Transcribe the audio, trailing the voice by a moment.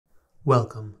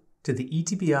Welcome to the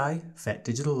ETBI FET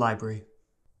Digital Library.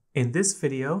 In this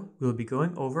video, we will be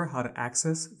going over how to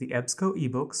access the EBSCO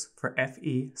eBooks for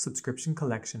FE subscription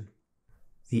collection.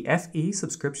 The FE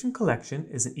subscription collection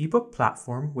is an ebook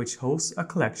platform which hosts a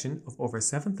collection of over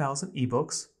 7,000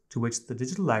 ebooks to which the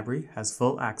digital library has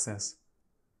full access.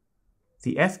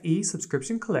 The FE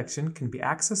subscription collection can be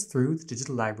accessed through the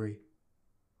digital library.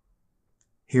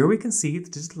 Here we can see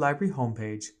the digital library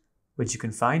homepage, which you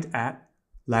can find at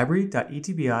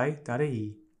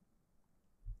library.etbi.ie.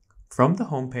 From the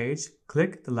homepage,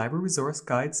 click the Library Resource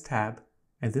Guides tab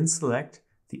and then select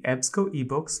the EBSCO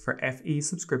eBooks for FE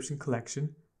subscription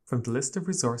collection from the list of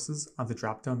resources on the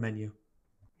drop-down menu.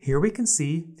 Here we can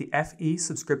see the FE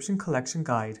subscription collection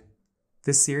guide.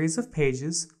 This series of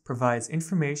pages provides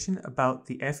information about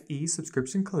the FE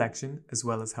subscription collection as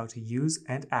well as how to use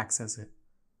and access it.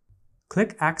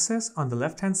 Click Access on the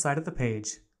left-hand side of the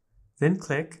page, then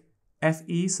click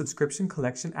FE Subscription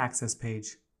Collection Access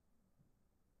page.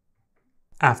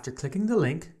 After clicking the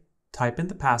link, type in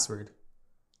the password.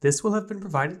 This will have been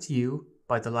provided to you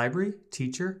by the library,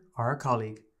 teacher, or a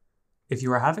colleague. If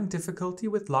you are having difficulty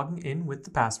with logging in with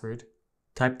the password,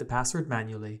 type the password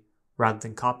manually rather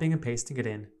than copying and pasting it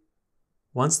in.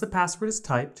 Once the password is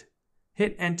typed,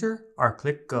 hit Enter or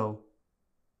click Go.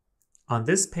 On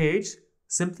this page,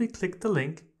 simply click the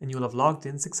link and you will have logged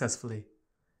in successfully.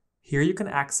 Here you can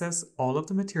access all of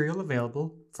the material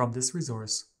available from this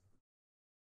resource.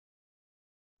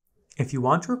 If you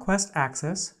want to request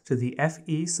access to the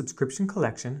FE subscription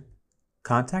collection,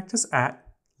 contact us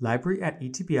at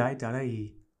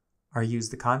library@etbi.ie or use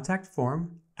the contact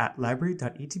form at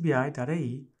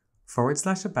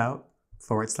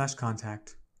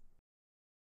library.etbi.ie/about/contact.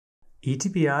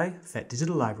 ETBI FET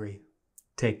Digital Library.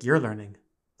 Take your learning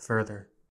further.